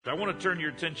I want to turn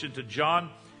your attention to John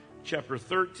chapter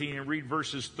 13 and read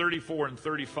verses 34 and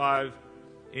 35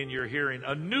 in your hearing.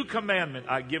 A new commandment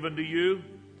I give unto you,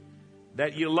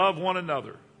 that ye love one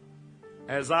another,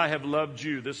 as I have loved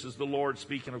you. This is the Lord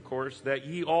speaking, of course, that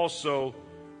ye also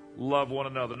love one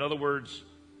another. In other words,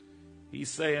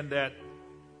 he's saying that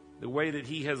the way that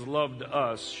he has loved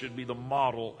us should be the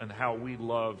model and how we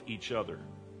love each other.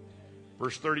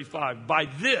 Verse 35, by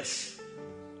this,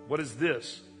 what is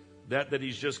this? That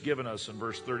he's just given us in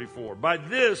verse 34. By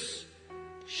this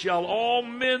shall all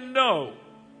men know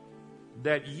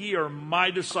that ye are my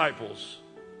disciples,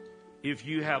 if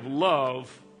you have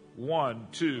love one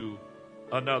to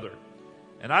another.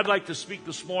 And I'd like to speak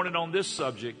this morning on this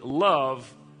subject,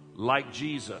 love like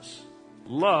Jesus.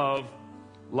 Love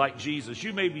like Jesus.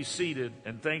 You may be seated,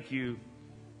 and thank you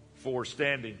for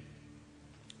standing.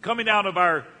 Coming out of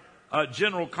our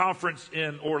general conference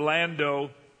in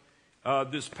Orlando,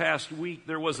 this past week,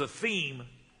 there was a theme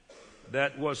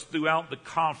that was throughout the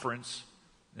conference,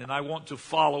 and I want to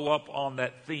follow up on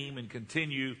that theme and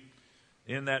continue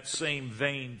in that same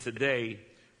vein today.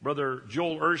 Brother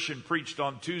Joel Urshan preached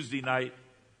on Tuesday night,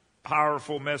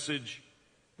 powerful message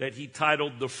that he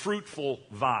titled The Fruitful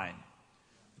Vine.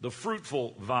 The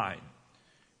Fruitful Vine.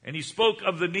 And he spoke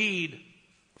of the need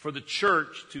for the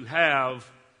church to have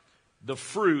the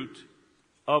fruit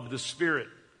of the Spirit.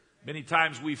 Many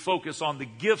times we focus on the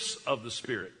gifts of the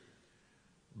Spirit,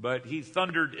 but he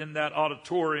thundered in that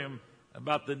auditorium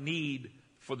about the need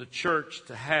for the church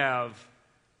to have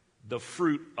the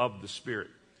fruit of the Spirit.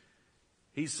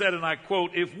 He said, and I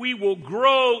quote, if we will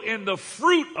grow in the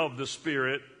fruit of the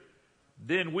Spirit,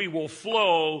 then we will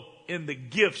flow in the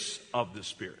gifts of the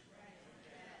Spirit.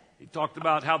 He talked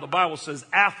about how the Bible says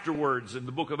afterwards in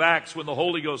the book of Acts, when the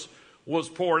Holy Ghost was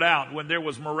poured out, when there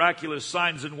was miraculous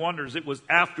signs and wonders, it was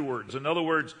afterwards. In other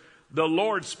words, the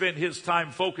Lord spent his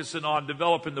time focusing on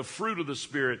developing the fruit of the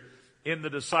Spirit in the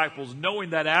disciples,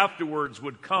 knowing that afterwards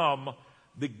would come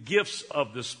the gifts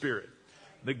of the Spirit.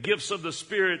 The gifts of the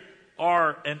Spirit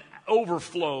are an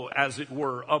overflow, as it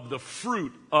were, of the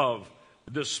fruit of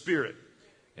the Spirit.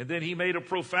 And then he made a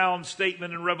profound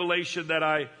statement in Revelation that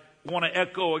I want to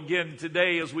echo again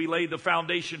today as we lay the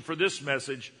foundation for this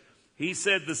message. He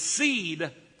said the seed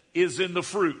is in the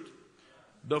fruit.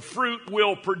 The fruit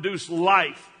will produce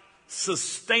life,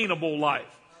 sustainable life.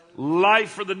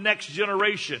 Life for the next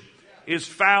generation is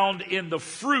found in the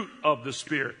fruit of the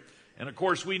Spirit. And of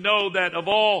course, we know that of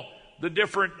all the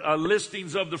different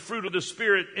listings of the fruit of the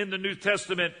Spirit in the New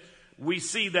Testament, we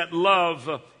see that love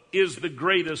is the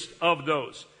greatest of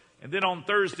those. And then on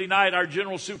Thursday night, our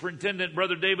General Superintendent,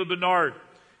 Brother David Bernard,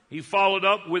 he followed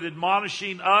up with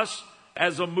admonishing us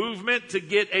as a movement to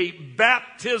get a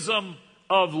baptism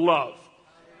of love.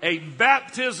 A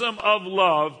baptism of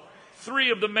love.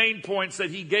 3 of the main points that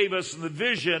he gave us in the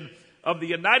vision of the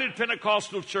United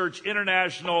Pentecostal Church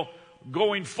International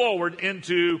going forward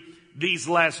into these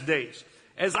last days.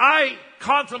 As I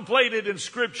contemplated in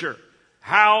Scripture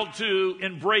how to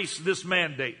embrace this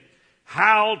mandate,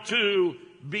 how to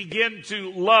begin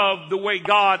to love the way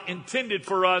God intended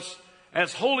for us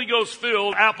as Holy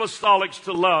Ghost-filled apostolics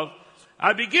to love,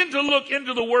 I begin to look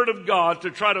into the Word of God to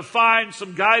try to find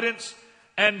some guidance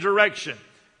and direction.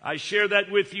 I share that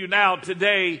with you now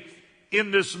today in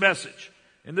this message.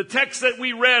 In the text that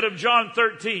we read of John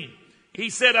 13, he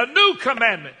said, a new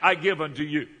commandment I give unto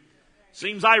you.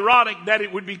 Seems ironic that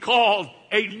it would be called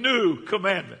a new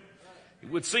commandment.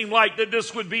 It would seem like that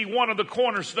this would be one of the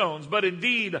cornerstones, but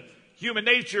indeed, human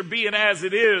nature being as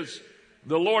it is,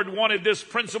 the Lord wanted this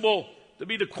principle to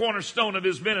be the cornerstone of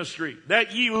his ministry,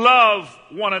 that ye love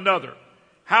one another.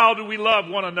 How do we love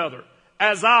one another?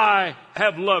 As I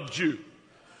have loved you.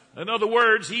 In other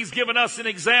words, he's given us an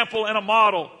example and a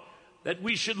model that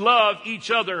we should love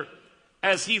each other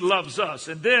as he loves us.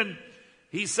 And then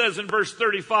he says in verse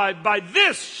 35, by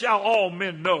this shall all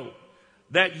men know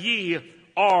that ye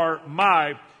are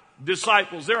my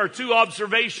disciples. There are 2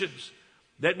 observations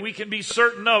that we can be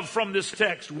certain of from this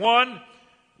text. One,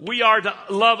 we are to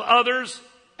love others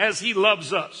as he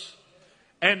loves us.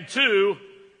 And 2,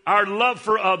 our love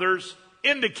for others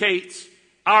indicates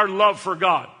our love for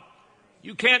God.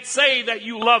 You can't say that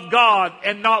you love God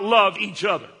and not love each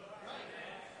other.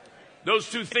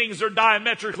 Those 2 things are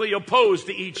diametrically opposed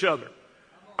to each other.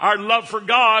 Our love for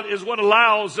God is what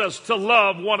allows us to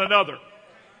love one another.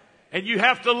 And you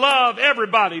have to love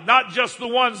everybody, not just the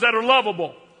ones that are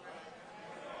lovable.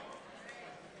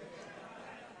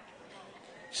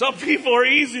 Some people are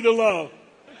easy to love.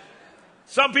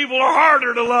 Some people are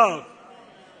harder to love.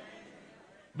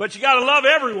 But you got to love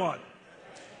everyone.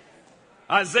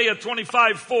 Isaiah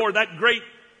 25:4, that great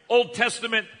Old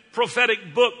Testament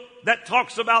prophetic book that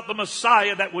talks about the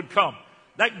Messiah that would come.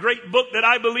 That great book that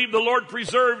I believe the Lord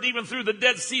preserved even through the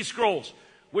Dead Sea Scrolls,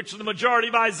 which the majority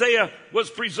of Isaiah was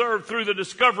preserved through the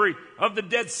discovery of the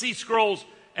Dead Sea Scrolls.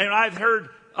 And I've heard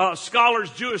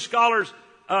Jewish scholars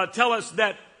tell us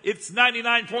that it's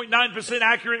 99.9%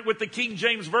 accurate with the King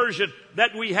James Version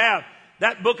that we have.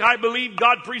 That book, I believe,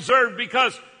 God preserved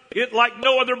because it, like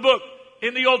no other book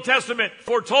in the Old Testament,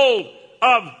 foretold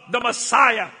of the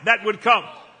Messiah that would come.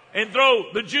 And though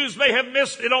the Jews may have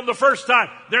missed it on the first time,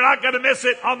 they're not going to miss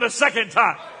it on the second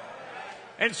time.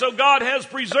 And so God has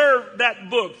preserved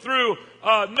that book through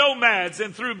nomads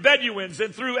and through Bedouins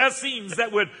and through Essenes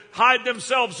that would hide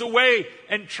themselves away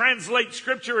and translate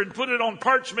Scripture and put it on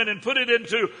parchment and put it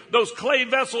into those clay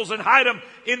vessels and hide them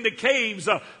in the caves.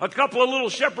 A couple of little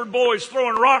shepherd boys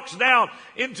throwing rocks down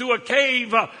into a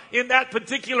cave in that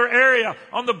particular area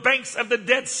on the banks of the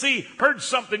Dead Sea heard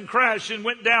something crash and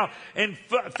went down and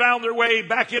found their way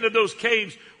back into those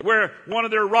caves where one of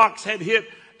their rocks had hit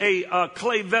a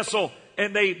clay vessel.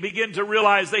 And they began to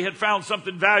realize they had found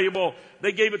something valuable.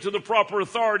 They gave it to the proper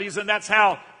authorities, and that's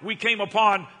how we came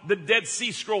upon the Dead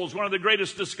Sea Scrolls, one of the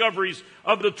greatest discoveries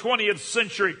of the 20th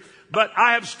century. But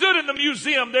I have stood in the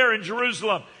museum there in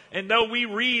Jerusalem, and though we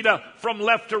read from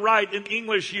left to right in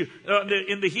English,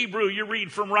 in the Hebrew, you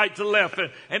read from right to left.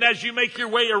 And as you make your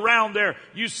way around there,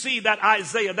 you see that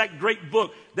Isaiah, that great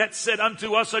book that said,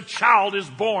 "Unto us a child is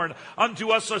born, unto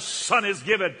us a son is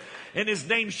given. And his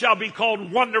name shall be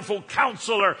called Wonderful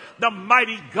Counselor, the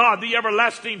Mighty God, the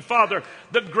Everlasting Father."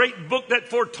 The great book that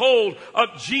foretold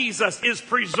of Jesus is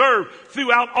preserved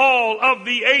throughout all of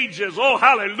the ages. Oh,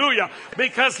 hallelujah.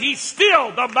 Because he's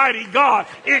still the mighty God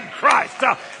in Christ.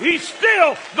 He's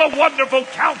still the Wonderful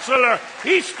Counselor.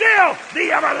 He's still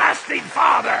the Everlasting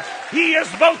Father. He is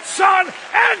both Son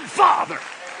and Father.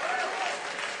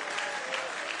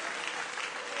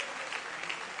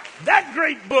 That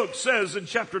great book says in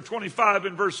chapter 25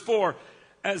 and verse 4,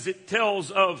 as it tells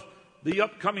of the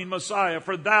upcoming Messiah,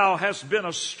 "For thou hast been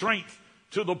a strength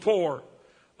to the poor,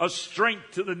 a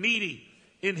strength to the needy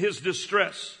in his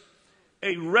distress,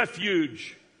 a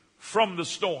refuge from the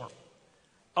storm."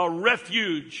 A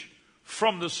refuge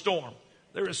from the storm.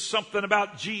 There is something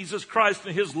about Jesus Christ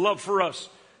and his love for us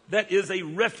that is a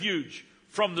refuge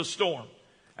from the storm.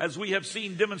 As we have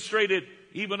seen demonstrated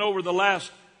even over the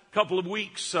last couple of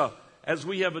weeks, as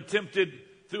we have attempted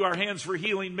through our Hands for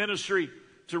Healing ministry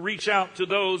to reach out to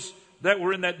those that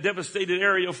were in that devastated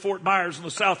area of Fort Myers in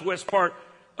the southwest part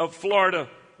of Florida,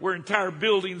 where entire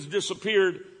buildings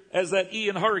disappeared as that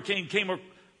Ian hurricane came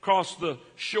across the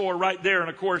shore right there. And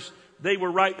of course, they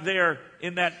were right there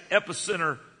in that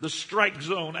epicenter, the strike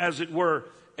zone, as it were.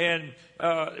 And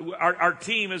our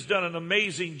team has done an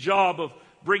amazing job of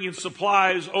bringing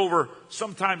supplies over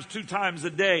sometimes 2 times a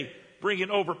day,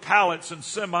 bringing over pallets and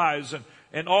semis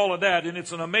and all of that. And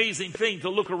it's an amazing thing to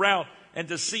look around and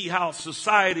to see how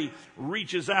society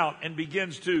reaches out and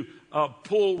begins to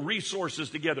pull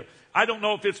resources together. I don't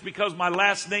know if it's because my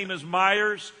last name is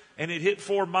Myers and it hit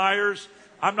Fort Myers.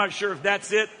 I'm not sure if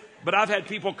that's it, but I've had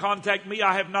people contact me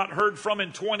I have not heard from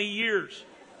in 20 years.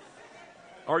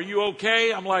 "Are you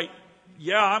okay?" I'm like,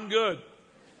 "Yeah, I'm good."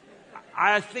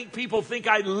 I think people think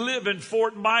I live in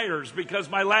Fort Myers because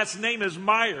my last name is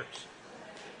Myers.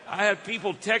 I have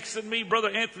people texting me, Brother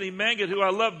Anthony Mangat, who I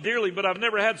love dearly, but I've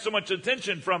never had so much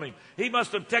attention from him. He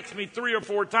must have texted me 3 or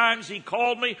 4 times. He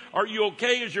called me, "Are you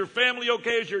okay? Is your family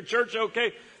okay? Is your church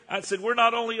okay?" I said, "We're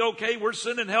not only okay, we're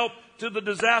sending help to the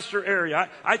disaster area."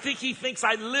 I think he thinks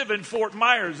I live in Fort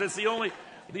Myers. That's the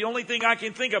only thing I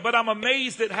can think of. But I'm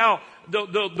amazed at how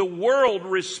the world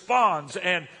responds,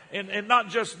 and not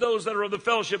just those that are of the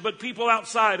fellowship, but people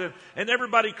outside, and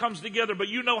everybody comes together. But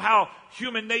you know how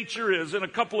human nature is. In a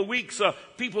couple of weeks,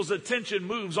 people's attention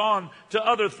moves on to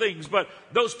other things. But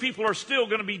those people are still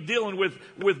going to be dealing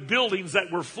with buildings that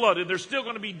were flooded. They're still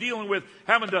going to be dealing with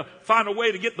having to find a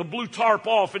way to get the blue tarp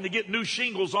off and to get new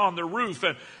shingles on their roof,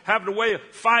 and having a way of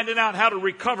finding out how to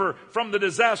recover from the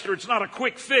disaster. It's not a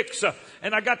quick fix.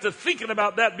 And I got to thinking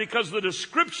about that because the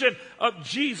description of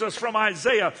Jesus from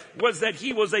Isaiah was that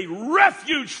he was a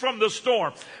refuge from the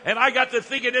storm. And I got to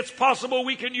thinking it's possible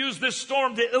we can use this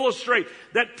storm to illustrate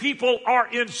that people are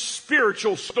in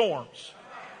spiritual storms.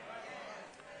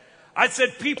 I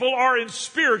said people are in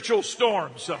spiritual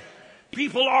storms.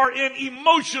 People are in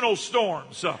emotional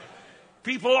storms.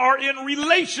 People are in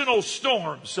relational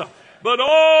storms. But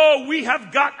oh, we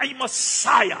have got a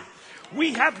Messiah.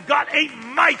 We have got a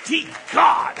mighty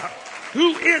God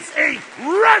who is a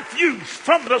refuge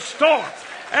from the storm.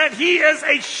 And he is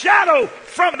a shadow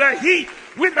from the heat.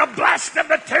 when the blast of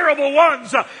the terrible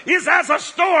ones is as a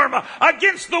storm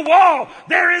against the wall,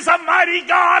 there is a mighty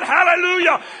God,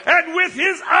 hallelujah, and with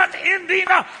his unending,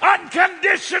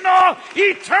 unconditional,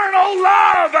 eternal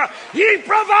love, he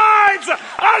provides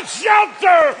a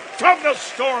shelter from the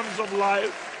storms of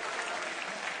life.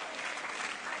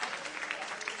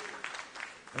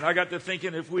 And I got to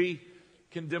thinking, if we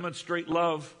can demonstrate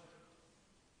love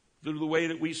through the way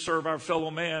that we serve our fellow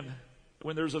man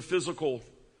when there's a physical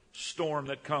storm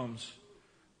that comes,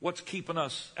 what's keeping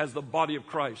us as the body of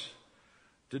Christ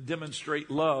to demonstrate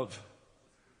love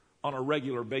on a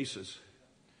regular basis?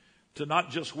 To not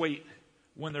just wait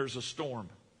when there's a storm,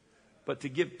 but to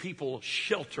give people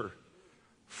shelter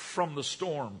from the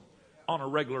storm on a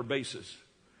regular basis.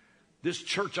 This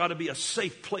church ought to be a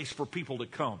safe place for people to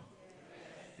come.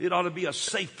 It ought to be a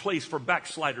safe place for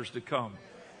backsliders to come.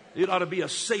 It ought to be a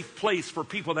safe place for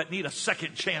people that need a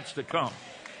second chance to come.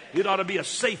 It ought to be a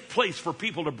safe place for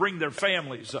people to bring their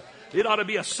families. It ought to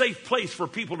be a safe place for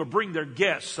people to bring their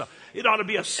guests. It ought to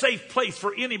be a safe place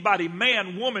for anybody,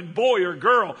 man, woman, boy, or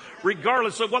girl,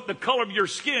 regardless of what the color of your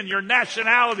skin, your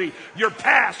nationality, your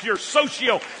past, your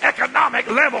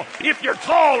socio-economic level, if you're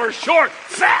tall or short,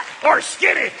 fat or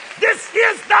skinny. This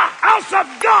is the house of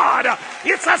God.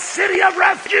 It's a city of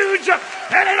refuge,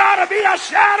 and it ought to be a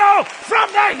shadow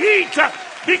from the heat,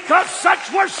 because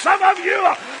such were some of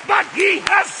you, but he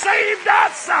has saved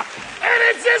us, and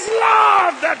it's his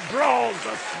love that draws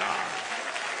us nigh.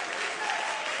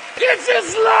 It's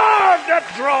his love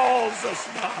that draws us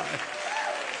nigh.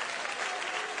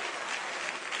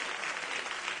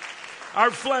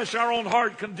 Our flesh, our own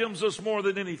heart condemns us more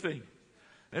than anything.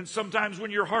 And sometimes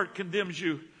when your heart condemns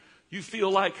you, you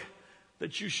feel like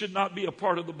that you should not be a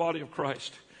part of the body of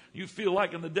Christ. You feel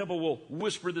like, and the devil will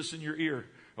whisper this in your ear,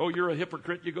 oh, you're a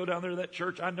hypocrite. You go down there to that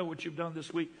church. I know what you've done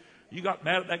this week. You got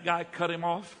mad at that guy, cut him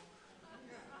off.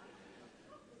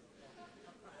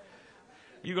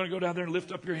 You're going to go down there and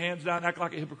lift up your hands down and act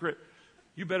like a hypocrite.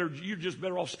 You're just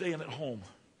better off staying at home.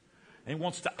 And he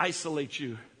wants to isolate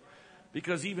you.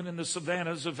 Because even in the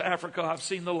savannas of Africa, I've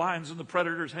seen the lions and the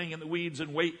predators hang in the weeds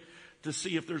and wait to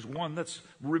see if there's one that's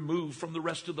removed from the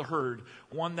rest of the herd.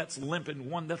 One that's limping,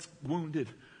 one that's wounded,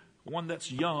 one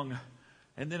that's young.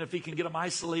 And then if he can get them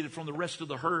isolated from the rest of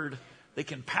the herd, they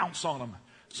can pounce on them.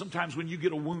 Sometimes when you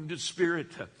get a wounded spirit,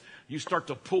 you start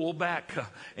to pull back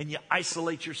and you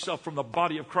isolate yourself from the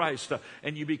body of Christ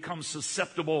and you become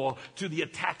susceptible to the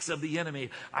attacks of the enemy.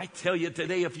 I tell you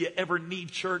today, if you ever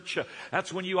need church,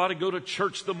 that's when you ought to go to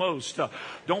church the most.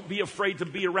 Don't be afraid to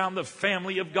be around the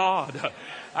family of God.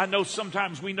 I know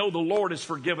sometimes we know the Lord has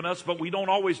forgiven us, but we don't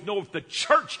always know if the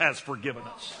church has forgiven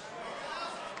us.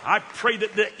 I pray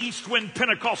that the East Wind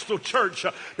Pentecostal Church,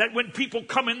 that when people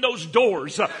come in those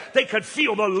doors, they could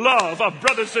feel the love of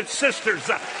brothers and sisters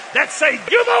that say,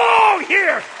 you belong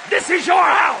here. This is your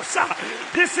house.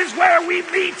 This is where we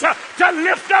meet to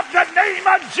lift up the name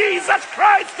of Jesus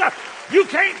Christ. You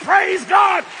can't praise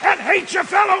God and hate your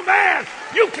fellow man.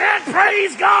 You can't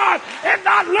praise God and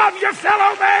not love your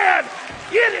fellow man.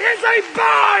 It is a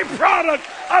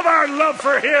byproduct of our love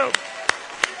for him.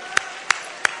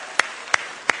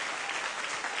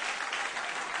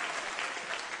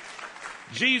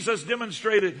 Jesus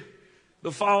demonstrated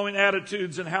the following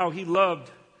attitudes in how he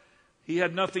loved. He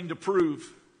had nothing to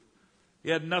prove. He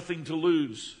had nothing to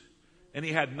lose. And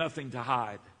he had nothing to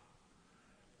hide.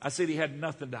 I said he had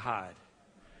nothing to hide.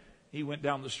 He went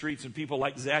down the streets and people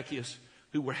like Zacchaeus,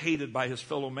 who were hated by his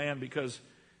fellow man because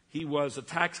he was a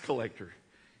tax collector.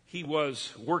 He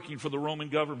was working for the Roman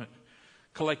government,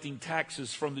 collecting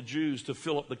taxes from the Jews to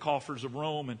fill up the coffers of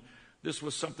Rome. And this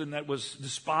was something that was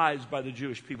despised by the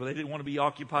Jewish people. They didn't want to be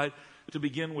occupied to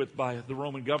begin with by the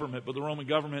Roman government. But the Roman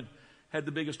government had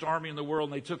the biggest army in the world,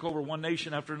 and they took over one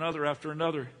nation after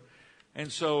another.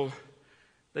 And so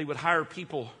they would hire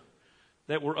people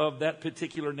that were of that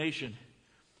particular nation,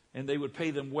 and they would pay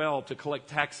them well to collect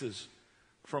taxes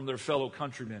from their fellow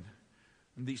countrymen.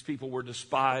 And these people were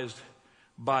despised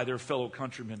by their fellow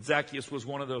countrymen. Zacchaeus was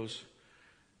one of those.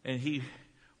 And he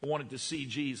wanted to see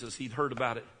Jesus. He'd heard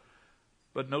about it.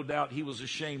 But no doubt he was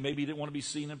ashamed. Maybe he didn't want to be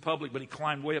seen in public, but he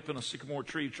climbed way up in a sycamore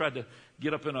tree. He tried to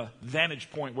get up in a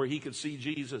vantage point where he could see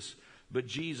Jesus. But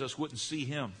Jesus wouldn't see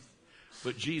him.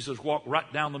 But Jesus walked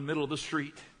right down the middle of the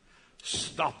street,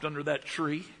 stopped under that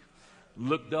tree,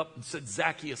 looked up and said,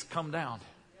 Zacchaeus, come down.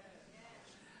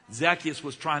 Zacchaeus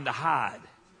was trying to hide.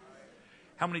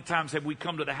 How many times have we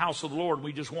come to the house of the Lord and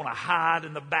we just want to hide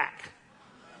in the back?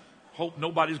 Hope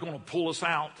nobody's going to pull us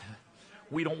out.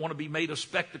 We don't want to be made a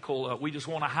spectacle of. We just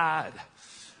want to hide.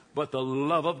 But the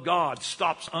love of God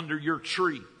stops under your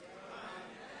tree.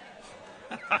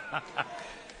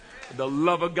 The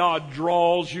love of God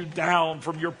draws you down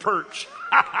from your perch.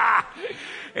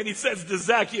 And he says to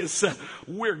Zacchaeus,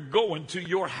 we're going to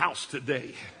your house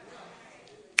today.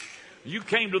 You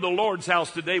came to the Lord's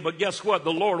house today, but guess what?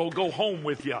 The Lord will go home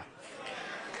with you.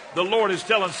 The Lord is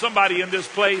telling somebody in this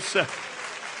place,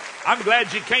 I'm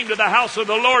glad you came to the house of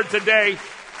the Lord today,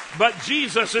 but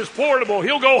Jesus is portable.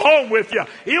 He'll go home with you.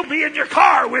 He'll be in your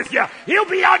car with you. He'll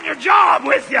be on your job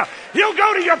with you. He'll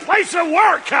go to your place of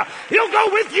work. He'll go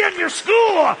with you in your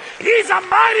school. He's a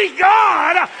mighty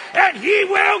God, and he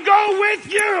will go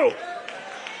with you.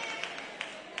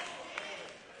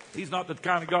 He's not the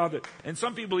kind of God that, and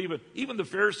some people even the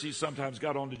Pharisees sometimes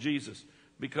got on to Jesus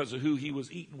because of who he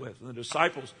was eating with. And the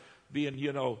disciples being,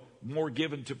 more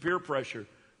given to peer pressure,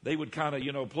 they would kind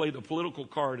of, play the political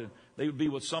card, and they would be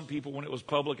with some people when it was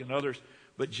public and others.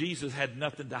 But Jesus had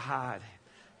nothing to hide.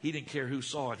 He didn't care who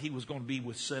saw it. He was going to be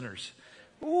with sinners.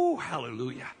 Oh,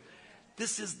 hallelujah.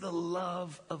 This is the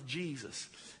love of Jesus.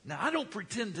 Now, I don't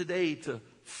pretend today to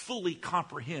fully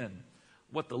comprehend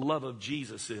what the love of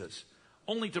Jesus is,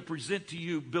 only to present to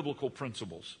you biblical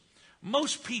principles.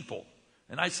 Most people,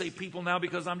 and I say people now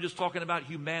because I'm just talking about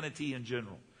humanity in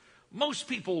general. Most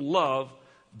people love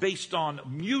based on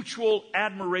mutual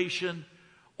admiration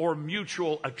or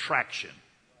mutual attraction.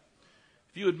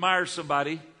 If you admire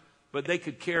somebody, but they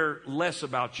could care less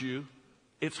about you,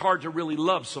 it's hard to really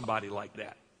love somebody like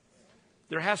that.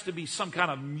 There has to be some kind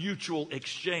of mutual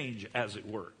exchange, as it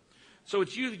were. So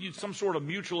it's usually some sort of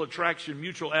mutual attraction,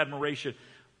 mutual admiration.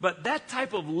 But that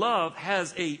type of love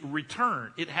has a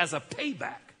return. It has a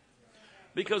payback.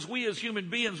 Because we as human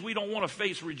beings, we don't want to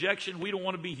face rejection. We don't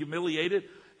want to be humiliated.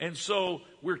 And so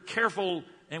we're careful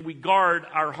and we guard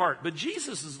our heart. But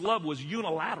Jesus' love was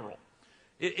unilateral.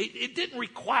 It didn't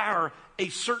require a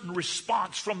certain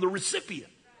response from the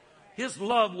recipient. His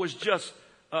love was just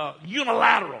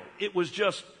unilateral. It was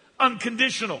just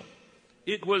unconditional.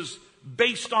 It was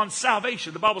based on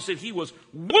salvation. The Bible said he was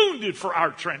wounded for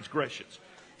our transgressions.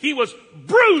 He was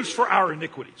bruised for our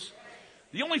iniquities.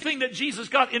 The only thing that Jesus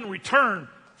got in return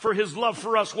for his love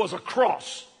for us was a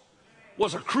cross,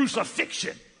 was a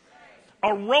crucifixion,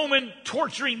 a Roman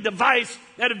torturing device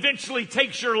that eventually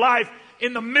takes your life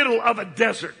in the middle of a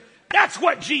desert. That's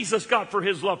what Jesus got for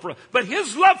his love for us. But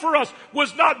his love for us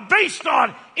was not based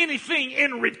on anything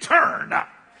in return.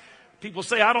 People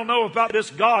say, I don't know about this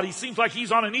God. He seems like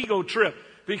he's on an ego trip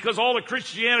because all of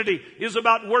Christianity is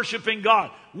about worshiping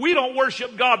God. We don't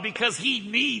worship God because he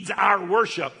needs our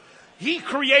worship. He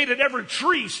created every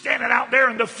tree standing out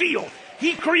there in the field.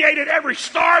 He created every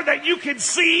star that you can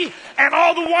see and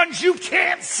all the ones you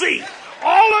can't see.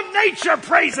 All of nature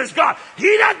praises God.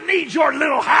 He doesn't need your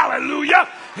little hallelujah.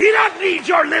 He doesn't need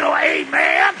your little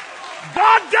amen.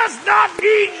 God does not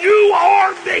need you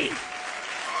or me.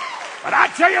 But I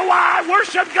tell you why I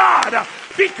worship God.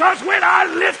 Because when I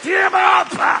lift him up,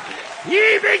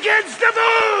 he begins to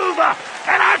move.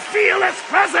 And I feel his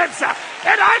presence.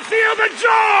 And I feel the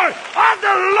joy of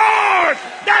the Lord.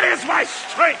 That is my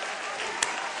strength.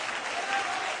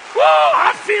 Woo,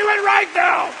 I feel it right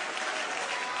now.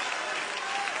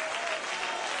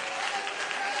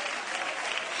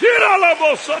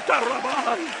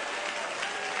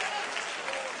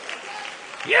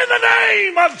 In the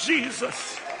name of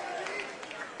Jesus.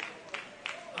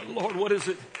 Lord, what is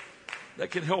it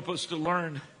that can help us to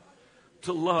learn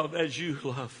to love as you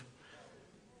love?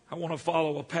 I want to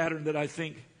follow a pattern that I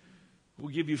think will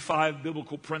give you 5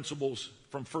 biblical principles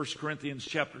from 1 Corinthians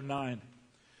chapter 9.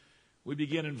 We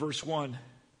begin in verse 1. Of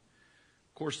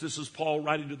course, this is Paul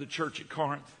writing to the church at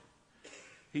Corinth.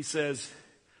 He says,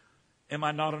 am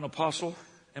I not an apostle?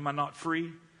 Am I not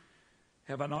free?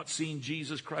 Have I not seen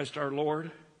Jesus Christ our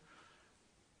Lord?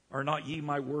 Are not ye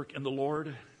my work in the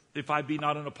Lord? If I be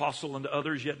not an apostle unto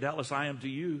others, yet doubtless I am to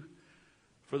you.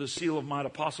 For the seal of mine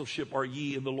apostleship are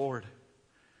ye in the Lord.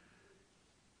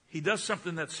 He does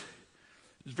something that's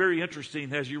very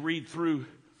interesting as you read through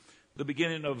the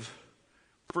beginning of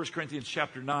 1 Corinthians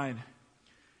chapter 9.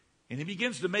 And he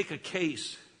begins to make a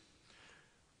case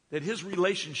that his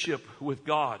relationship with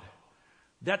God,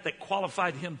 that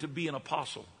qualified him to be an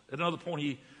apostle. At another point,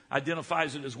 he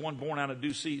identifies it as one born out of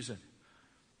due season.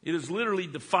 It is literally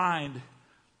defined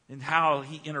in how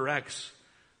he interacts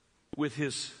with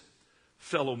his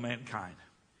fellow mankind.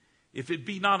 If it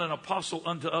be not an apostle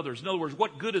unto others. In other words,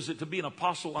 what good is it to be an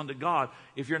apostle unto God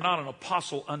if you're not an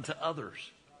apostle unto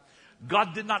others?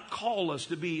 God did not call us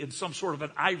to be in some sort of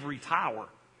an ivory tower,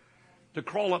 to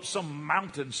crawl up some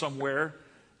mountain somewhere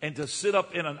and to sit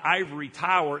up in an ivory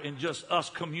tower and just us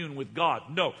commune with God.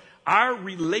 No, our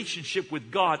relationship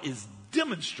with God is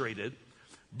demonstrated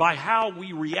by how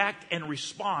we react and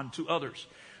respond to others.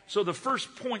 So the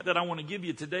first point that I want to give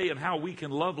you today on how we can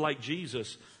love like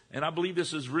Jesus, and I believe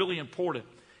this is really important,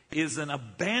 is an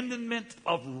abandonment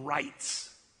of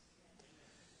rights.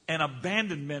 An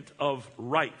abandonment of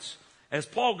rights. As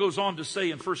Paul goes on to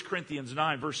say in 1 Corinthians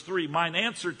 9, verse 3, mine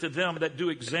answer to them that do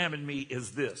examine me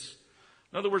is this.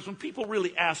 In other words, when people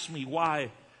really ask me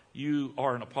why you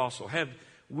are an apostle, have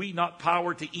we not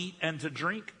power to eat and to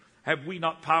drink? Have we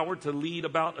not power to lead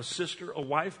about a sister, a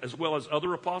wife, as well as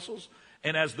other apostles,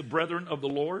 and as the brethren of the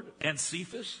Lord, and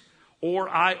Cephas, or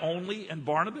I only, and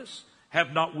Barnabas?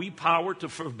 Have not we power to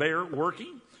forbear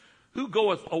working? Who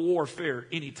goeth a warfare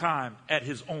any time at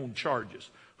his own charges?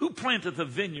 Who planteth a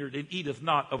vineyard and eateth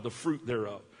not of the fruit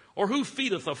thereof? Or who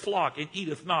feedeth a flock and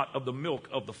eateth not of the milk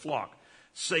of the flock?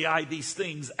 Say I these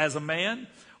things as a man,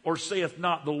 or saith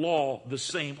not the law the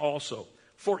same also?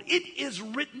 For it is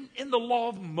written in the law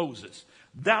of Moses,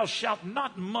 thou shalt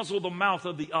not muzzle the mouth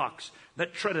of the ox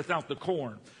that treadeth out the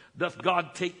corn. Doth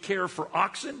God take care for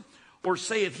oxen? Or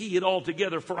saith he it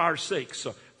altogether for our sakes?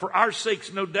 For our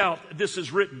sakes, no doubt, this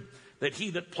is written, that he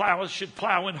that ploweth should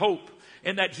plow in hope,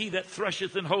 and that he that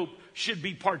thresheth in hope should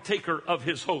be partaker of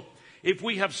his hope. If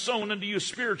we have sown unto you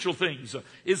spiritual things,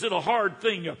 is it a hard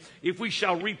thing if we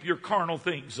shall reap your carnal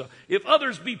things? If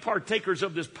others be partakers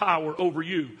of this power over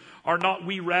you, are not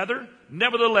we rather?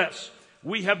 Nevertheless,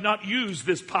 we have not used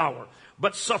this power,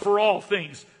 but suffer all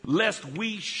things, lest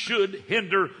we should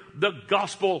hinder the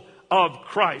gospel of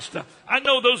Christ. I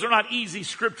know those are not easy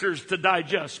scriptures to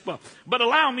digest, but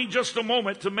allow me just a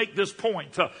moment to make this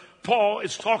point. Paul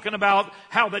is talking about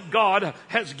how that God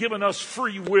has given us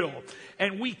free will.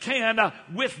 And we can,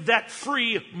 with that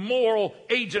free moral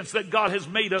agents that God has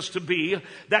made us to be,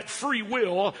 that free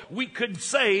will, we could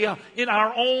say in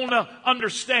our own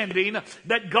understanding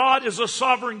that God is a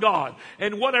sovereign God.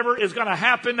 And whatever is going to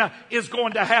happen is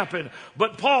going to happen.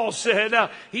 But Paul said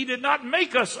he did not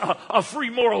make us a free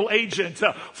moral agent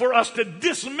for us to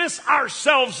dismiss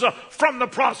ourselves from the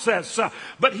process.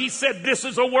 But he said this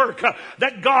is a work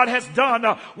that God has done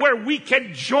where we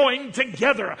can join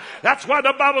together. That's why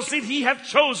the Bible said he hath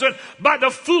chosen by the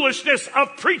foolishness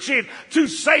of preaching to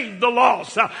save the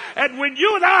lost. And when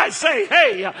you and I say,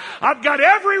 hey, I've got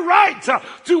every right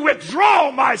to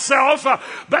withdraw myself,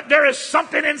 but there is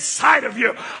something inside of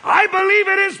you. I believe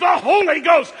it is the Holy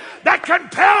Ghost that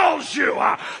compels you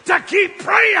to keep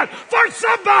praying for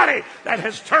somebody that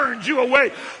has turned you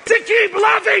away, to keep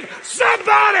loving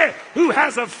somebody who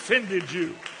has offended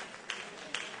you.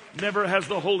 Never has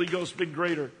the Holy Ghost been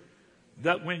greater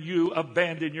that when you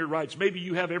abandon your rights. Maybe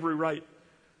you have every right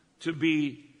to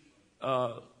be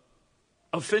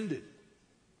offended.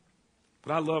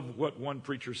 But I love what one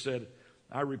preacher said.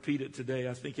 I repeat it today.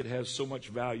 I think it has so much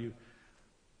value.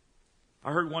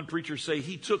 I heard one preacher say,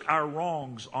 he took our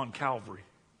wrongs on Calvary,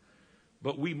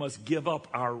 but we must give up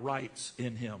our rights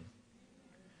in him.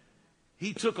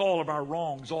 He took all of our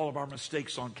wrongs, all of our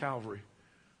mistakes on Calvary.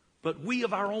 But we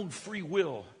of our own free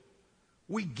will,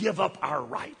 we give up our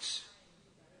rights.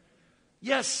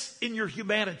 Yes, in your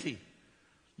humanity,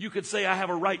 you could say, I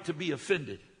have a right to be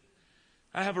offended.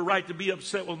 I have a right to be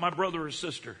upset with my brother or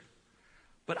sister.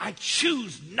 But I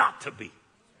choose not to be.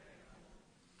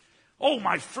 Oh,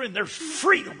 my friend, there's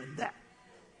freedom in that.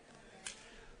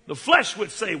 The flesh would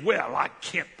say, well, I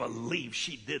can't believe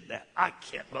she did that. I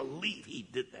can't believe he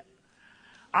did that.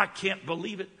 I can't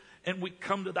believe it. And we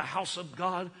come to the house of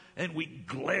God and we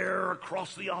glare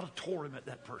across the auditorium at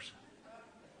that person.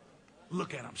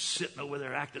 Look at him sitting over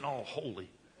there acting all holy.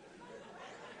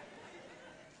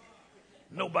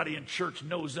 Nobody in church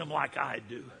knows them like I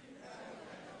do.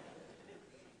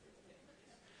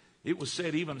 It was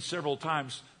said even several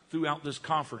times throughout this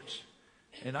conference,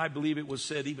 and I believe it was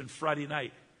said even Friday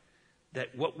night,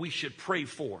 that what we should pray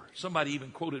for, somebody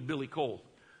even quoted Billy Cole,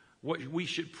 what we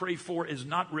should pray for is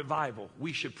not revival.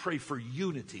 We should pray for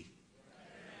unity.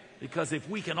 Because if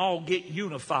we can all get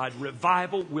unified,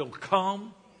 revival will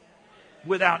come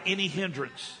without any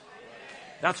hindrance.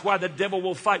 That's why the devil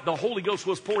will fight. The Holy Ghost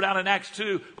was poured out in Acts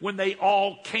 2 when they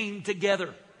all came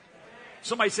together.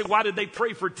 Somebody said, why did they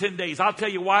pray for 10 days? I'll tell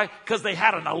you why. Because they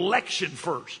had an election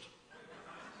first.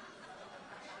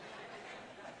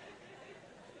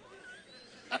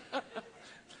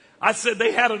 I said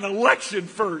they had an election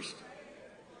first.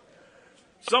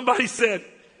 Somebody said,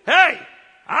 hey,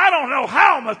 I don't know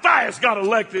how Matthias got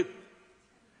elected.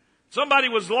 Somebody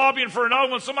was lobbying for another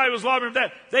one. Somebody was lobbying for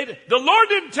that. The Lord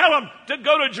didn't tell them to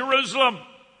go to Jerusalem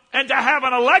and to have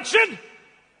an election.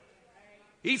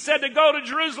 He said to go to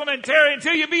Jerusalem and tarry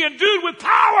until you be endued with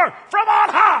power from on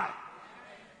high.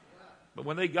 But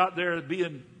when they got there,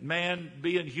 being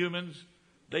humans,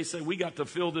 they said, we got to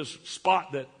fill this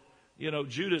spot that,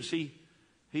 Judas,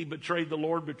 He betrayed the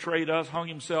Lord, betrayed us, hung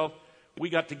himself. We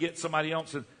got to get somebody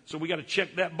else. And so we got to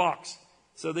check that box.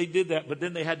 So they did that, but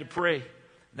then they had to pray.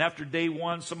 And after day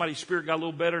 1, somebody's spirit got a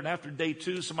little better. And after day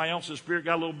 2, somebody else's spirit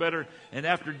got a little better. And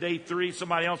after day 3,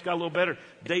 somebody else got a little better.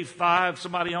 Day 5,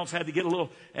 somebody else had to get a little.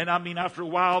 And I mean, after a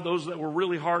while, those that were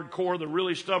really hardcore, the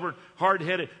really stubborn,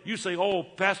 hard-headed, you say, oh,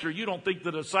 Pastor, you don't think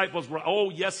the disciples were,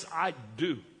 oh, yes, I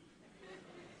do.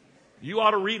 You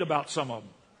ought to read about some of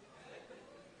them.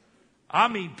 I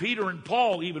mean, Peter and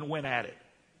Paul even went at it.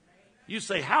 You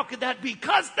say, how could that be?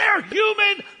 Because they're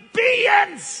human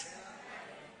beings.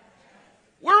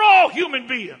 We're all human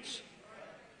beings.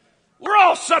 We're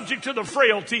all subject to the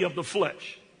frailty of the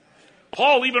flesh.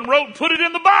 Paul even wrote and put it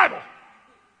in the Bible.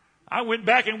 I went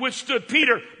back and withstood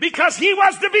Peter because he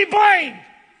was to be blamed.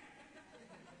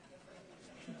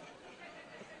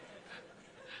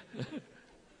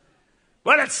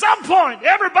 But at some point,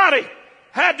 everybody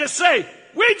had to say,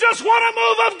 we just want a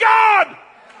move of God.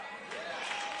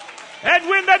 And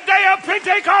when the day of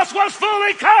Pentecost was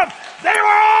fully come, they were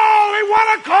all in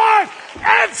one accord.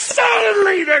 And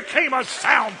suddenly there came a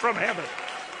sound from heaven.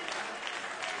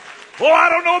 Oh, I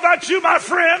don't know about you, my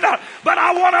friend, but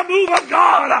I want a move of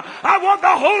God. I want the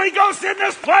Holy Ghost in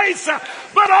this place.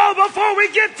 But before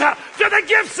we get to the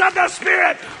gifts of the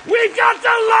Spirit, we've got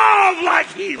to love like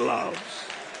He loves.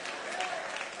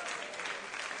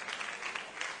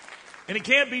 And it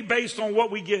can't be based on what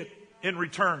we get in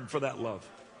return for that love.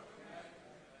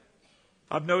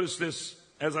 I've noticed this,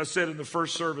 as I said in the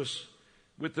first service,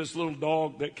 with this little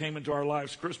dog that came into our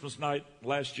lives Christmas night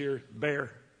last year,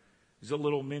 Bear. He's a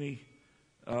little mini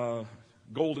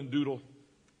golden doodle.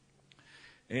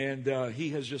 And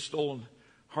he has just stolen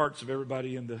hearts of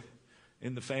everybody in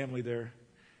the family there.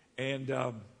 And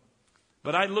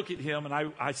but I look at him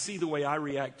and I see the way I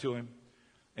react to him.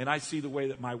 And I see the way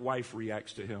that my wife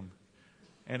reacts to him.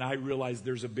 And I realize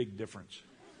there's a big difference.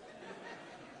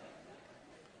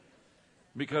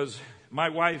 Because my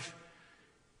wife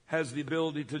has the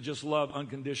ability to just love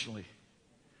unconditionally,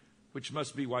 which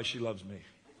must be why she loves me.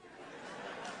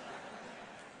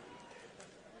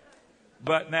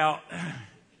 But now,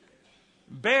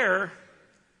 Bear,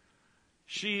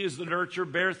 she is the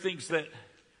nurturer. Bear thinks that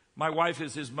my wife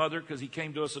is his mother because he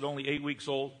came to us at only 8 weeks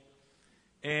old.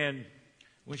 And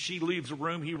when she leaves the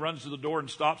room, he runs to the door and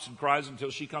stops and cries until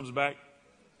she comes back.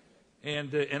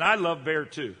 And I love Bear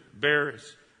too. Bear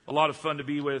is a lot of fun to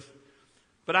be with.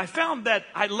 But I found that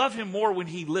I love him more when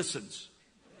he listens.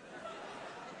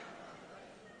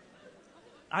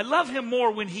 I love him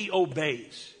more when he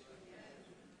obeys.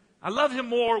 I love him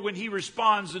more when he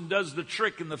responds and does the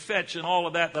trick and the fetch and all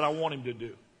of that I want him to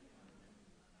do.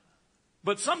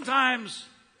 But sometimes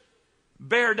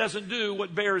Bear doesn't do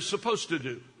what Bear is supposed to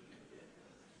do.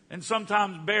 And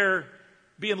sometimes Bear,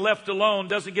 being left alone,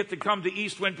 doesn't get to come to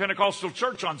East Wind Pentecostal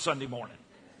Church on Sunday morning.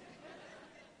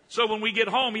 So when we get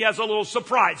home, he has a little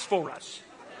surprise for us.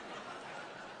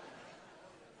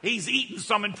 He's eaten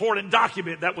some important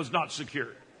document that was not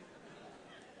secured.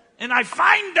 And I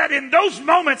find that in those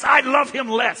moments, I love him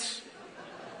less.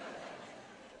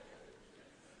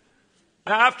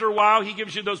 Now, after a while, he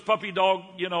gives you those puppy dog,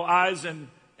 eyes, and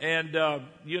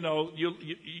you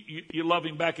love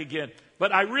him back again.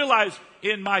 But I realize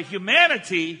in my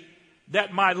humanity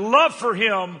that my love for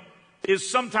him is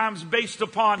sometimes based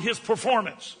upon his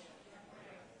performance.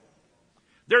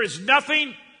 There is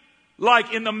nothing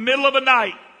like in the middle of the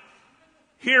night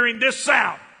hearing this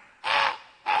sound.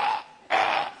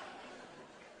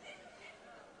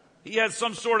 He has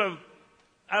some sort of,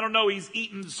 he's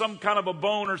eaten some kind of a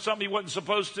bone or something he wasn't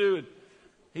supposed to, and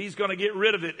he's going to get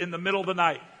rid of it in the middle of the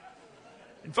night.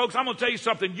 And folks, I'm going to tell you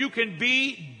something. You can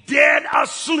be dead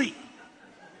asleep.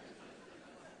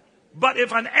 But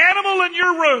if an animal in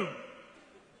your room,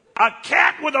 a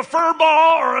cat with a fur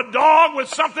ball or a dog with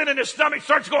something in his stomach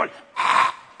starts going,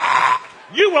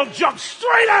 you will jump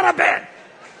straight out of bed.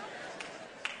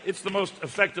 It's the most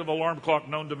effective alarm clock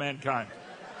known to mankind.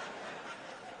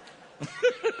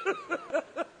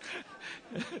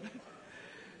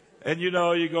 And you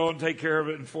go and take care of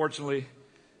it. And fortunately,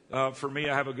 for me,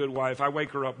 I have a good wife. I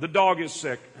wake her up. The dog is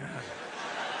sick.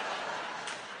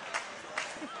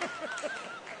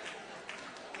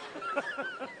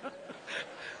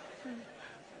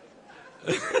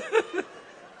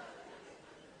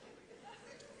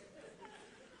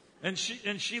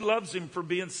 And she loves him for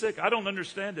being sick. I don't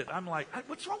understand it. I'm like,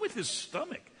 what's wrong with his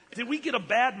stomach? Did we get a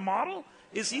bad model?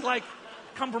 Is he like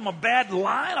come from a bad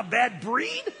line, a bad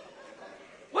breed?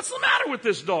 What's the matter with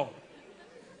this dog?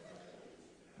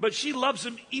 But she loves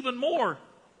him even more.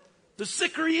 The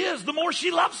sicker he is, the more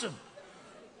she loves him.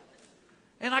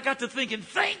 And I got to thinking,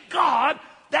 thank God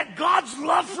that God's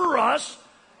love for us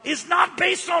is not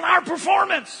based on our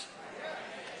performance.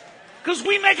 Because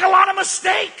we make a lot of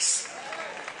mistakes.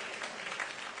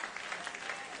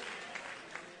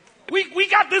 We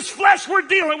got this flesh we're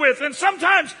dealing with, and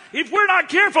sometimes if we're not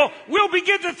careful, we'll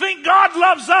begin to think God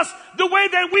loves us the way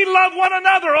that we love one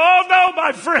another. Oh no,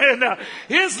 my friend.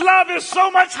 His love is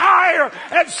so much higher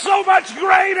and so much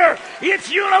greater. It's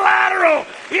unilateral.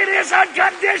 It is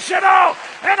unconditional.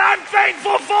 And I'm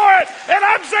thankful for it. And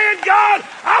I'm saying, God,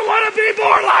 I want to be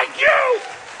more like you.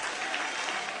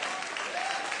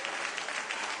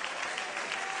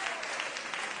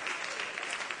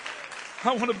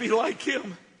 I want to be like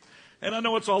him. And I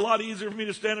know it's a lot easier for me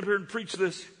to stand up here and preach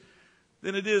this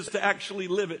than it is to actually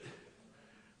live it.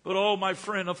 But oh, my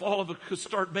friend, if all of us could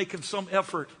start making some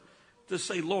effort to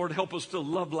say, Lord, help us to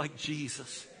love like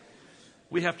Jesus.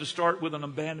 We have to start with an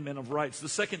abandonment of rights. The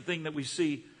second thing that we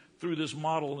see through this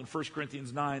model in 1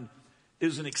 Corinthians 9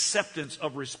 is an acceptance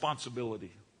of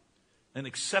responsibility. An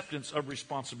acceptance of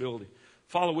responsibility.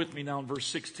 Follow with me now in verse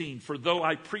 16. For though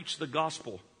I preach the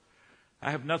gospel, I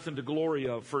have nothing to glory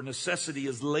of, for necessity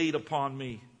is laid upon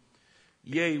me.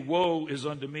 Yea, woe is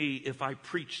unto me if I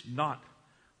preach not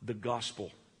the gospel.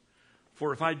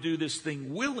 For if I do this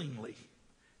thing willingly,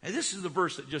 and this is the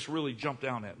verse that just really jumped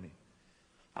out at me,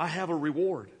 I have a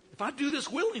reward. If I do this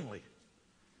willingly,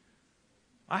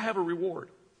 I have a reward.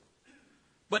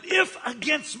 But if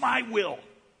against my will,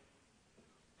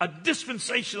 a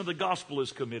dispensation of the gospel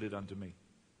is committed unto me.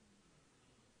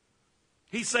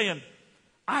 He's saying,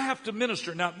 I have to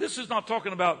minister. Now, this is not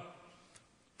talking about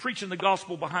preaching the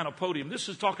gospel behind a podium. This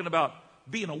is talking about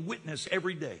being a witness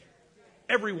every day.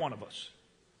 Every one of us.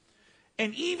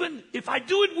 And even if I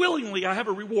do it willingly, I have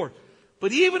a reward.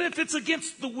 But even if it's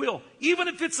against the will, even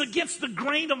if it's against the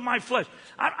grain of my flesh.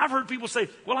 I've heard people say,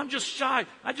 well, I'm just shy.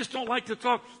 I just don't like to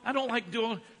talk. I don't like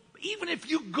doing. Even if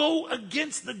you go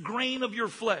against the grain of your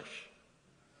flesh,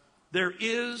 there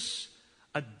is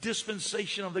a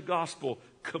dispensation of the gospel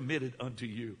committed unto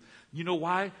you. You know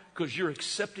why? Because you're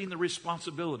accepting the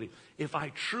responsibility. If I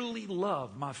truly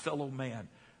love my fellow man,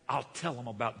 I'll tell him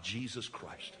about Jesus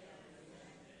Christ.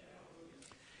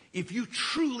 If you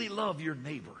truly love your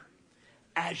neighbor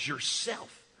as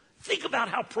yourself, think about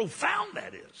how profound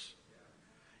that is.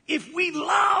 If we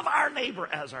love our neighbor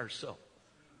as ourselves,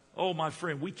 oh, my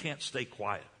friend, we can't stay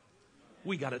quiet.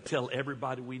 We got to tell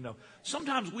everybody we know.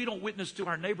 Sometimes we don't witness to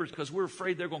our neighbors because we're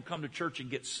afraid they're going to come to church and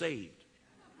get saved.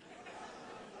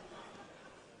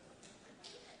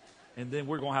 And then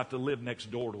we're going to have to live next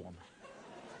door to them.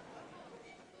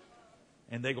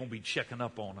 And they're going to be checking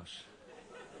up on us.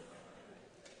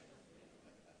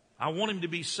 I want him to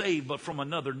be saved, but from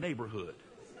another neighborhood.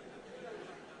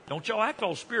 Don't y'all act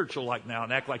all spiritual like now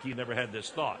and act like you never had this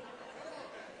thought.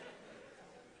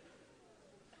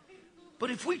 But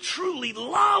if we truly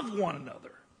love one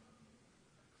another,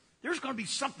 there's going to be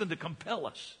something to compel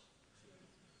us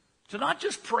to not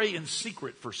just pray in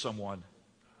secret for someone,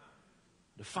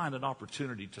 to find an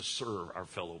opportunity to serve our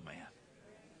fellow man.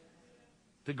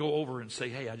 To go over and say,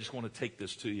 hey, I just want to take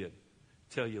this to you,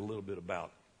 tell you a little bit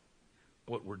about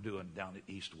what we're doing down at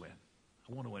East Wind.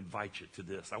 I want to invite you to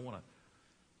this. I want to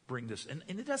bring this. And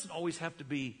it doesn't always have to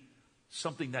be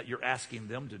something that you're asking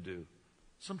them to do.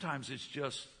 Sometimes it's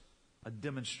just a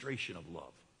demonstration of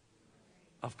love,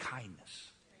 of kindness,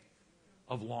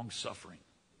 of long suffering.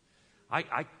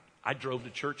 I drove to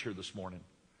church here this morning.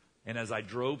 And as I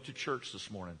drove to church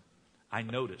this morning, I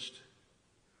noticed,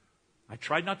 I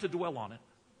tried not to dwell on it,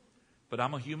 but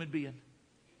I'm a human being.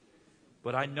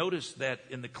 But I noticed that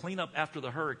in the cleanup after the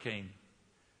hurricane,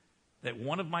 that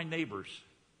one of my neighbors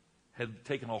had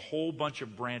taken a whole bunch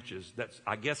of branches that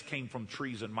I guess came from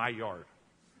trees in my yard.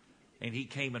 And he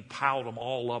came and piled them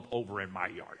all up over in my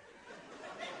yard.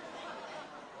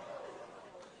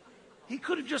 He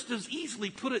could have just as easily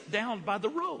put it down by the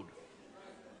road.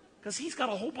 Because he's got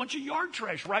a whole bunch of yard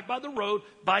trash right by the road,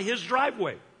 by his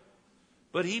driveway.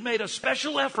 But he made a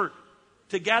special effort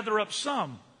to gather up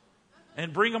some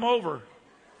and bring them over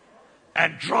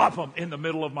and drop them in the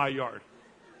middle of my yard.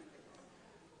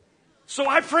 So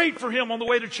I prayed for him on the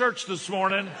way to church this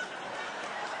morning.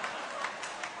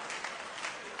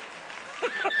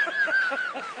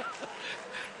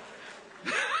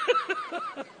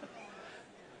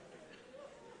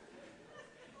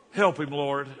 Help him,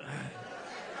 Lord.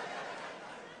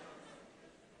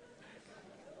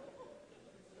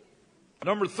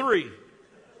 Number 3,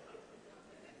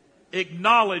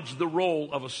 acknowledge the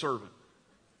role of a servant.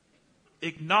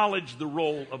 Acknowledge the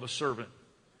role of a servant.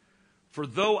 For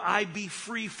though I be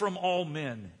free from all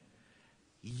men,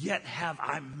 yet have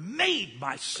I made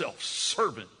myself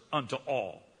servant unto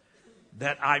all,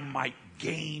 that I might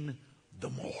gain the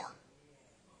more.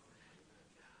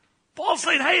 Paul's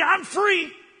saying, hey, I'm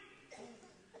free,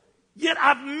 yet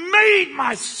I've made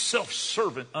myself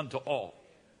servant unto all,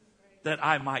 that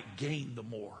I might gain the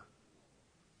more.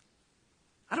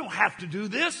 I don't have to do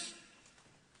this,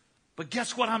 but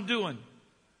guess what I'm doing?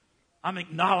 I'm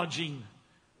acknowledging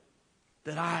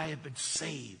that I have been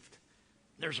saved.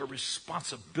 There's a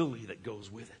responsibility that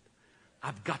goes with it.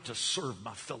 I've got to serve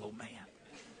my fellow man.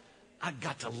 I've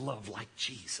got to love like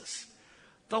Jesus.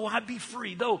 Though I be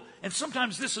free, and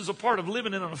sometimes this is a part of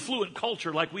living in an affluent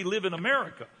culture like we live in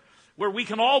America, where we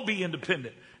can all be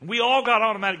independent. And we all got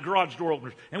automatic garage door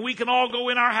openers. And we can all go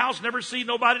in our house, never see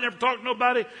nobody, never talk to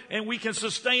nobody. And we can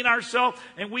sustain ourselves.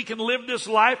 And we can live this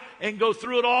life and go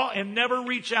through it all and never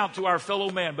reach out to our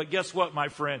fellow man. But guess what, my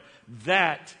friend?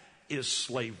 That is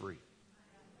slavery.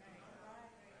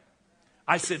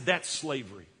 I said that's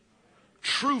slavery.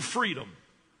 True freedom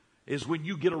is when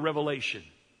you get a revelation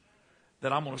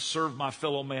that I'm going to serve my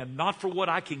fellow man, not for what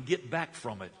I can get back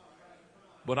from it,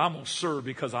 but I'm going to serve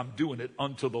because I'm doing it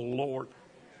unto the Lord.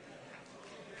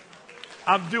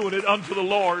 I'm doing it unto the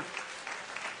Lord.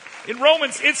 In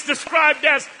Romans, it's described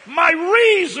as my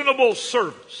reasonable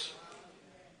service.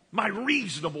 My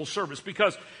reasonable service.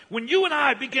 Because when you and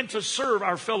I begin to serve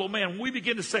our fellow man, we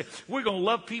begin to say, we're going to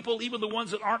love people, even the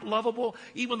ones that aren't lovable,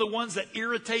 even the ones that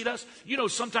irritate us. You know,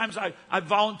 sometimes I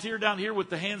volunteer down here with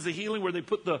the Hands of Healing where they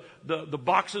put the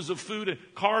boxes of food and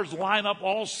cars line up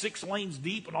all 6 lanes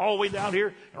deep and all the way down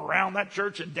here and around that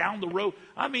church and down the road.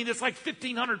 I mean, it's like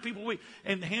 1,500 people a week.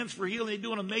 And Hands for Healing, they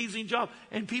do an amazing job.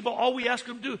 And people, all we ask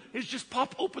them to do is just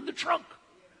pop open the trunk.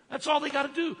 That's all they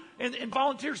got to do. And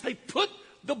volunteers, they put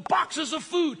the boxes of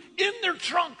food in their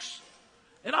trunks.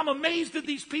 And I'm amazed at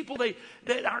these people.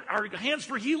 Our Hands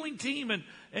for Healing team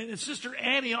and Sister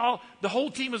Annie and all, the whole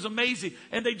team is amazing.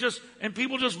 And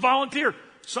people just volunteer.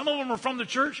 Some of them are from the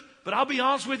church, but I'll be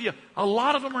honest with you, a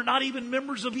lot of them are not even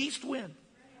members of East Wind.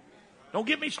 Don't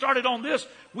get me started on this.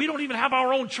 We don't even have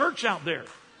our own church out there.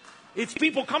 It's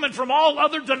people coming from all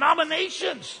other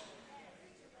denominations.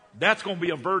 That's going to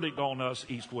be a verdict on us,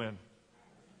 East Wind.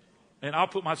 And I'll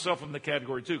put myself in the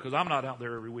category too, because I'm not out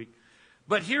there every week.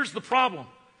 But here's the problem.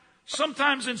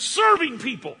 Sometimes in serving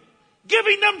people,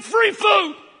 giving them free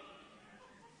food,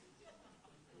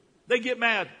 they get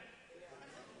mad.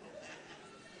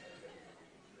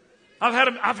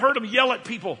 I've heard them yell at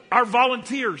people, our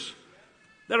volunteers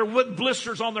that are with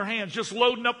blisters on their hands, just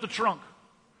loading up the trunk.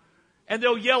 And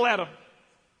they'll yell at them.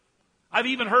 I've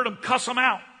even heard them cuss them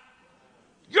out.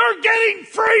 You're getting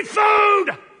free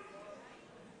food!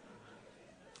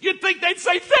 You'd think they'd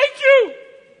say, thank you.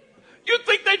 You'd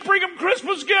think they'd bring them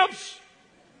Christmas gifts.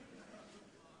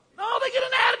 No, they get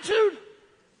an attitude.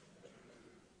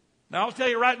 Now, I'll tell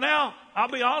you right now, I'll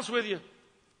be honest with you.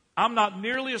 I'm not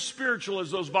nearly as spiritual as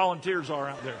those volunteers are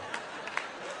out there.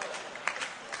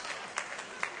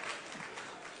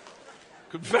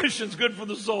 Confession's good for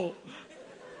the soul.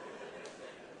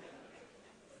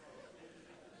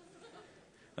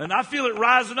 And I feel it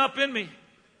rising up in me.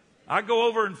 I go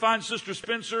over and find Sister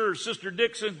Spencer or Sister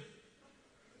Dixon,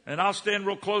 and I'll stand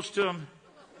real close to them.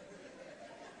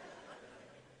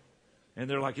 And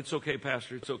they're like, it's okay,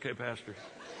 Pastor. It's okay, Pastor.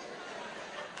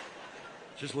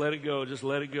 Just let it go. Just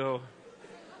let it go.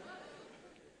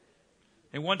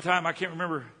 And one time, I can't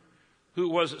remember who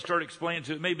it was that started explaining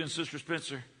to it. It may have been Sister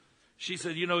Spencer. She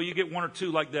said, you know, you get 1 or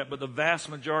 2 like that, but the vast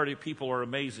majority of people are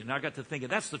amazing. And I got to thinking,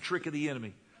 that's the trick of the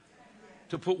enemy.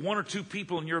 To put 1 or 2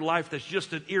 people in your life that's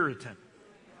just an irritant.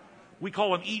 We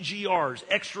call them EGRs,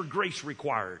 extra grace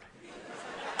required.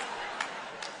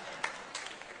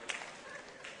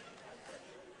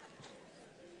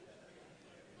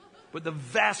 But the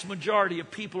vast majority of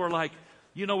people are like,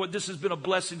 you know what, this has been a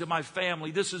blessing to my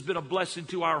family. This has been a blessing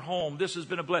to our home. This has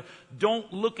been a blessing.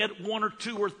 Don't look at 1 or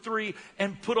 2 or 3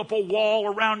 and put up a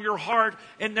wall around your heart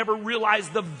and never realize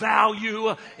the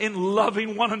value in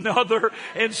loving one another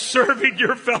and serving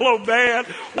your fellow man.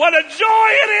 What a joy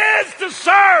it is to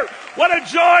serve. What a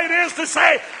joy it is to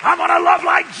say, I'm going to love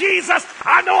like Jesus.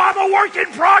 I know I'm a work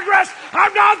in progress.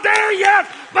 I'm not there yet,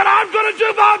 but I'm going to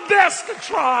do my best to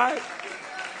try.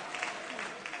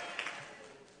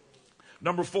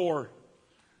 Number 4,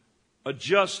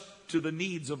 adjust to the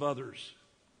needs of others.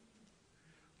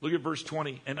 Look at verse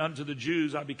 20. And unto the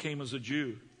Jews I became as a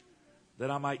Jew,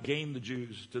 that I might gain the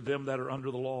Jews. To them that are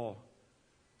under the law,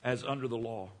 as under the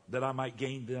law, that I might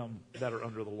gain them that are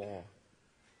under the law.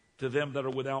 To them that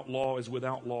are without law, as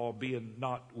without law, being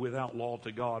not without law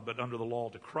to God, but under the law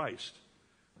to Christ.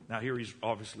 Now here he's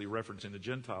obviously referencing the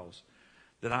Gentiles.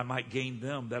 That I might gain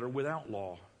them that are without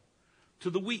law. To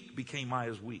the weak became I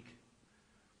as weak,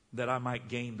 that I might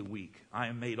gain the weak. I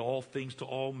am made all things to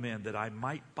all men, that I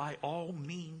might by all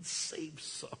means save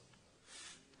some.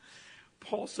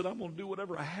 Paul said, I'm going to do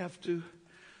whatever I have to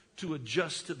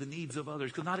adjust to the needs of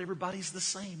others, because not everybody's the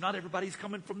same. Not everybody's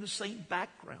coming from the same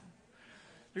background.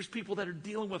 There's people that are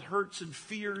dealing with hurts and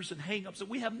fears and hang-ups that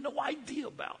we have no idea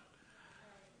about.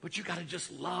 But you got to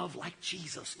just love like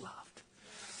Jesus loved.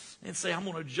 And say, I'm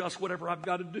going to adjust whatever I've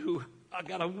got to do. I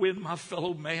got to win my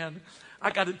fellow man. I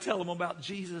got to tell them about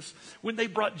Jesus. When they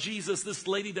brought Jesus, this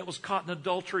lady that was caught in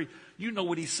adultery, you know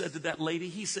what he said to that lady?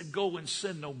 He said, go and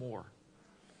sin no more.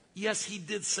 Yes, he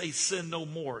did say sin no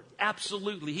more.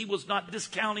 Absolutely. He was not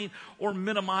discounting or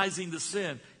minimizing the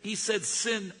sin. He said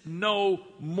sin no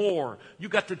more. You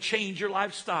got to change your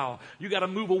lifestyle. You got to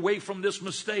move away from this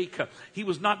mistake. He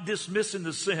was not dismissing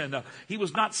the sin. He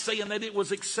was not saying that it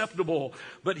was acceptable.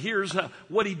 But here's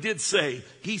what he did say.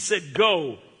 He said,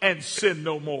 go and sin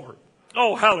no more.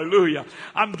 Oh, hallelujah.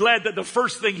 I'm glad that the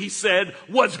first thing he said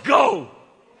was go.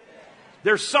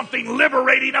 There's something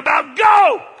liberating about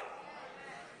go.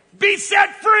 Be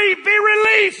set free. Be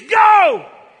released. Go.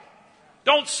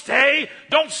 Don't stay.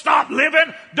 Don't stop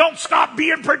living. Don't stop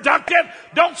being productive.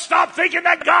 Don't stop thinking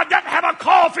that God doesn't have a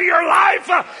call for your life.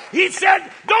 He said,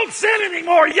 don't sin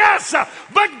anymore. Yes,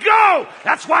 but go.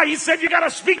 That's why he said you got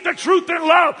to speak the truth in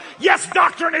love. Yes,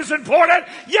 doctrine is important.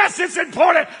 Yes, it's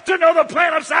important to know the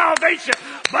plan of salvation.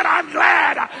 But I'm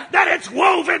glad that it's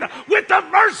woven with the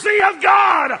mercy of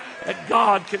God. That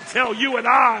God can tell you and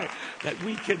I that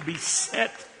we can be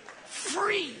set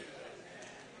free.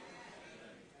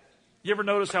 You ever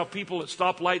notice how people at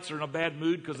stoplights are in a bad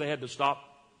mood because they had to stop?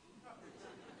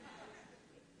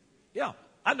 Yeah,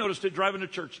 I noticed it driving to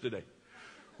church today.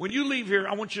 When you leave here,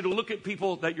 I want you to look at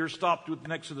people that you're stopped with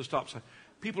next to the stop sign.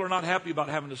 People are not happy about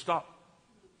having to stop.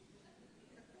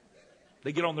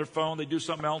 They get on their phone, they do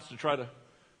something else to try to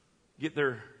get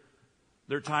their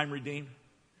time redeemed.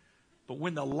 But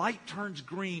when the light turns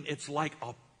green, it's like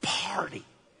a party.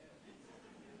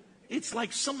 It's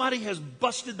like somebody has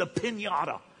busted the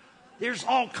piñata. There's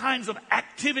all kinds of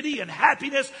activity and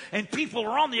happiness, and people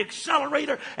are on the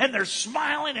accelerator, and they're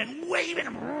smiling and waving,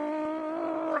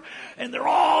 and they're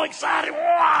all excited.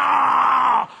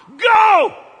 Wow!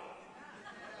 Go!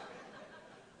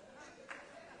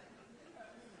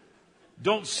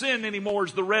 Don't sin anymore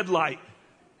is the red light,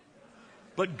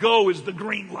 but go is the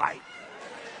green light.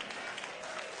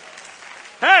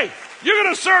 Hey, you're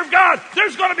going to serve God.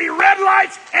 There's going to be red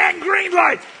lights and green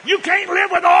lights. You can't live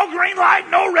with all green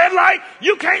light, no red light.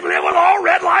 You can't live with all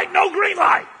red light, no green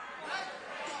light.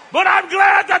 But I'm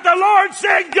glad that the Lord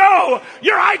said go.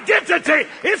 Your identity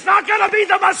is not going to be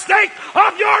the mistake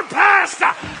of your past.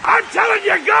 I'm telling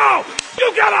you, go. You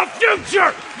got a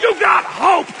future. You got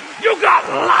hope. You got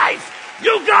life.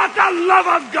 You got the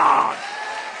love of God.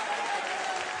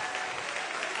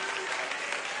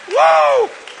 Woo!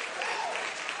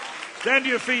 Stand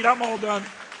to your feet. I'm all done.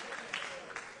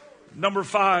 Number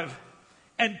 5,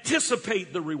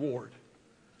 anticipate the reward.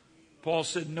 Paul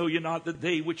said, know ye not that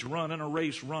they which run in a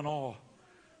race run all,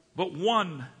 but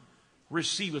one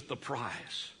receiveth the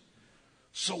prize.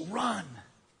 So run.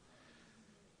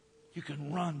 You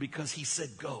can run because he said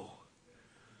go.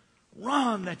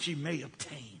 Run that ye may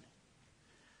obtain.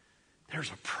 There's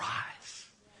a prize.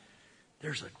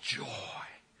 There's a joy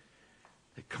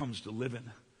that comes to living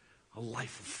a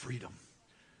life of freedom.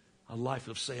 A life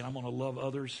of saying, I'm going to love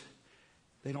others.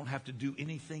 They don't have to do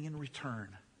anything in return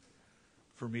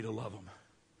for me to love them.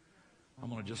 I'm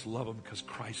going to just love them because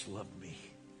Christ loved me.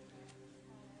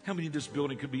 How many in this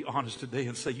building could be honest today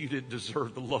and say you didn't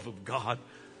deserve the love of God,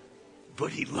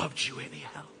 but he loved you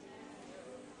anyhow?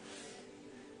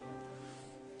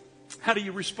 How do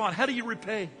you respond? How do you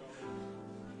repay?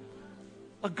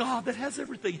 A God that has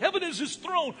everything. Heaven is his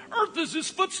throne. Earth is his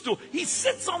footstool. He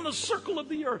sits on the circle of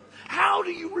the earth. How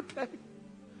do you repay?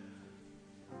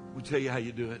 We'll tell you how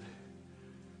you do it.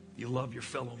 You love your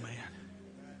fellow man.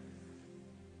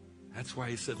 That's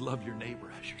why he said, love your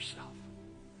neighbor as yourself.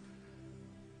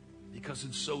 Because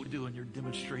in so doing, you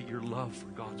demonstrate your love for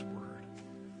God's word.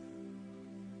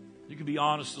 You can be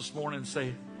honest this morning and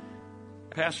say,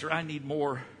 Pastor, I need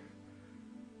more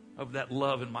of that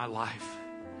love in my life.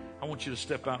 I want you to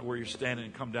step out where you're standing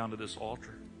and come down to this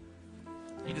altar.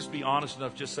 You just be honest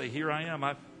enough, just say, here I am.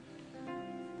 I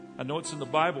know it's in the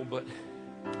Bible, but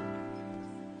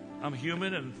I'm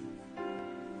human and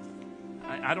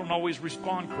I don't always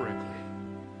respond correctly.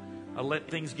 I let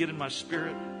things get in my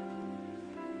spirit,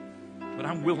 but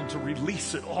I'm willing to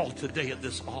release it all today at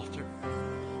this altar.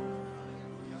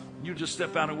 You just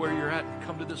step out of where you're at and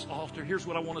come to this altar. Here's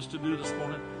what I want us to do this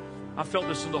morning. I felt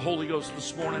this in the Holy Ghost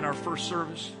this morning in our first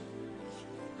service.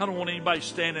 I don't want anybody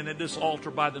standing at this altar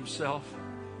by themselves.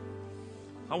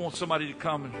 I want somebody to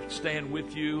come and stand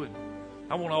with you. And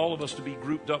I want all of us to be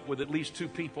grouped up with at least 2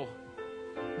 people.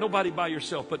 Nobody by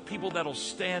yourself, but people that'll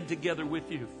stand together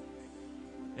with you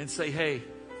and say, hey,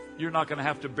 you're not going to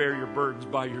have to bear your burdens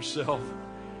by yourself.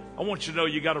 I want you to know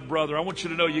you got a brother. I want you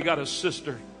to know you got a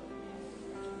sister.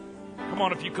 Come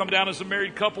on, if you come down as a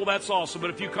married couple, that's awesome.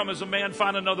 But if you come as a man,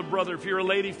 find another brother. If you're a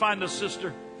lady, find a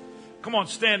sister. Come on,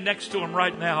 stand next to him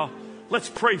right now. Let's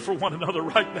pray for one another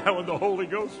right now in the Holy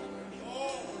Ghost.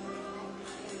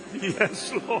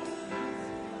 Yes, Lord.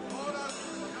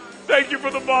 Thank you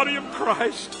for the body of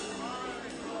Christ.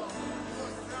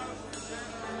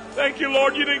 Thank you,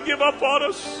 Lord, you didn't give up on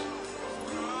us.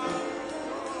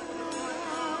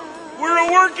 We're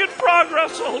a work in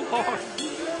progress, oh Lord.